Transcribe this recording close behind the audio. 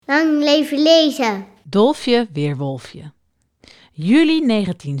geschreven lezen. Dolfje Weerwolfje. Juli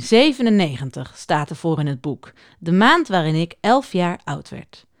 1997 staat ervoor in het boek, de maand waarin ik 11 jaar oud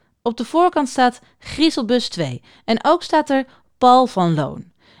werd. Op de voorkant staat Griezelbus 2 en ook staat er Paul van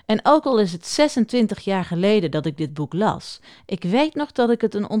Loon. En ook al is het 26 jaar geleden dat ik dit boek las, ik weet nog dat ik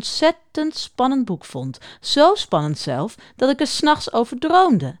het een ontzettend spannend boek vond. Zo spannend zelf, dat ik er 's nachts over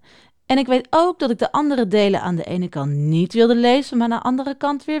droomde. En ik weet ook dat ik de andere delen aan de ene kant niet wilde lezen, maar aan de andere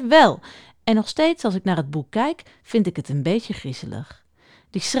kant weer wel. En nog steeds als ik naar het boek kijk, vind ik het een beetje griezelig.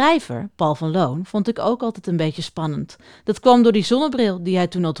 Die schrijver, Paul van Loon, vond ik ook altijd een beetje spannend. Dat kwam door die zonnebril die hij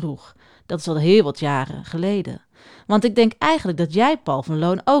toen al droeg. Dat is al heel wat jaren geleden. Want ik denk eigenlijk dat jij Paul van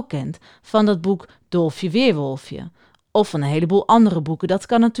Loon ook kent van dat boek Dolfje Weerwolfje. Of van een heleboel andere boeken, dat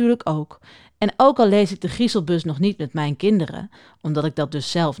kan natuurlijk ook. En ook al lees ik de Griezelbus nog niet met mijn kinderen, omdat ik dat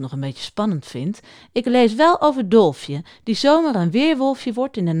dus zelf nog een beetje spannend vind, ik lees wel over Dolfje, die zomaar een weerwolfje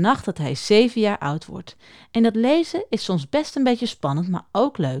wordt in de nacht dat hij 7 jaar oud wordt. En dat lezen is soms best een beetje spannend, maar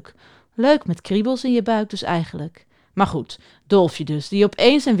ook leuk. Leuk met kriebels in je buik dus eigenlijk. Maar goed, Dolfje dus, die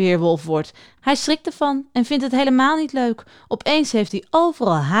opeens een weerwolf wordt. Hij schrikt ervan en vindt het helemaal niet leuk. Opeens heeft hij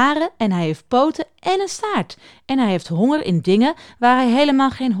overal haren en hij heeft poten en een staart. En hij heeft honger in dingen waar hij helemaal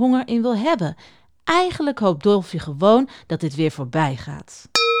geen honger in wil hebben. Eigenlijk hoopt Dolfje gewoon dat dit weer voorbij gaat.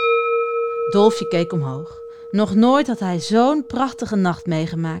 Dolfje keek omhoog. Nog nooit had hij zo'n prachtige nacht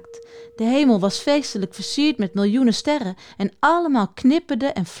meegemaakt. De hemel was feestelijk versierd met miljoenen sterren en allemaal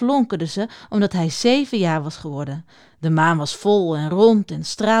knipperden en flonkerden ze omdat hij 7 jaar was geworden. De maan was vol en rond en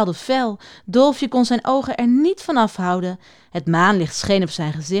straalde fel. Dolfje kon zijn ogen er niet van afhouden. Het maanlicht scheen op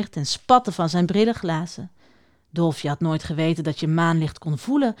zijn gezicht en spatte van zijn brillenglazen. Dolfje had nooit geweten dat je maanlicht kon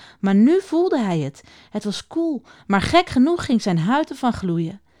voelen, maar nu voelde hij het. Het was koel, maar gek genoeg ging zijn huid ervan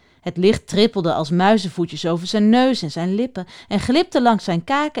gloeien. Het licht trippelde als muizenvoetjes over zijn neus en zijn lippen en glipte langs zijn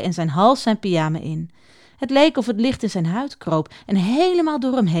kaken en zijn hals zijn pyjama in. Het leek of het licht in zijn huid kroop en helemaal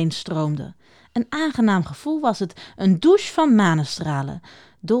door hem heen stroomde. Een aangenaam gevoel was het, een douche van manestralen.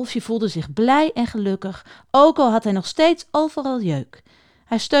 Dolfje voelde zich blij en gelukkig, ook al had hij nog steeds overal jeuk.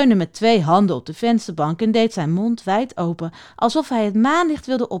 Hij steunde met 2 handen op de vensterbank en deed zijn mond wijd open, alsof hij het maanlicht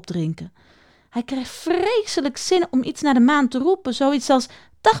wilde opdrinken. Hij kreeg vreselijk zin om iets naar de maan te roepen, zoiets als: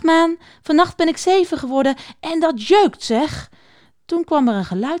 "Dag maan, vannacht ben ik 7 geworden en dat jeukt zeg." Toen kwam er een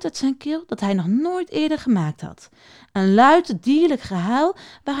geluid uit zijn keel dat hij nog nooit eerder gemaakt had. Een luid dierlijk gehuil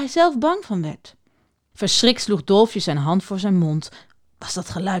waar hij zelf bang van werd. Verschrikt sloeg Dolfje zijn hand voor zijn mond. Was dat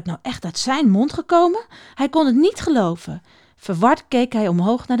geluid nou echt uit zijn mond gekomen? Hij kon het niet geloven. Verward keek hij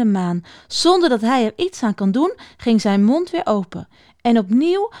omhoog naar de maan. Zonder dat hij er iets aan kon doen, ging zijn mond weer open. En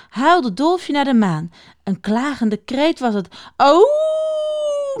opnieuw huilde Dolfje naar de maan. Een klagende kreet was het. Oeh!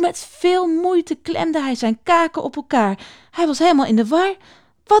 Met veel moeite klemde hij zijn kaken op elkaar. Hij was helemaal in de war.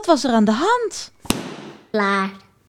 Wat was er aan de hand? Klaar.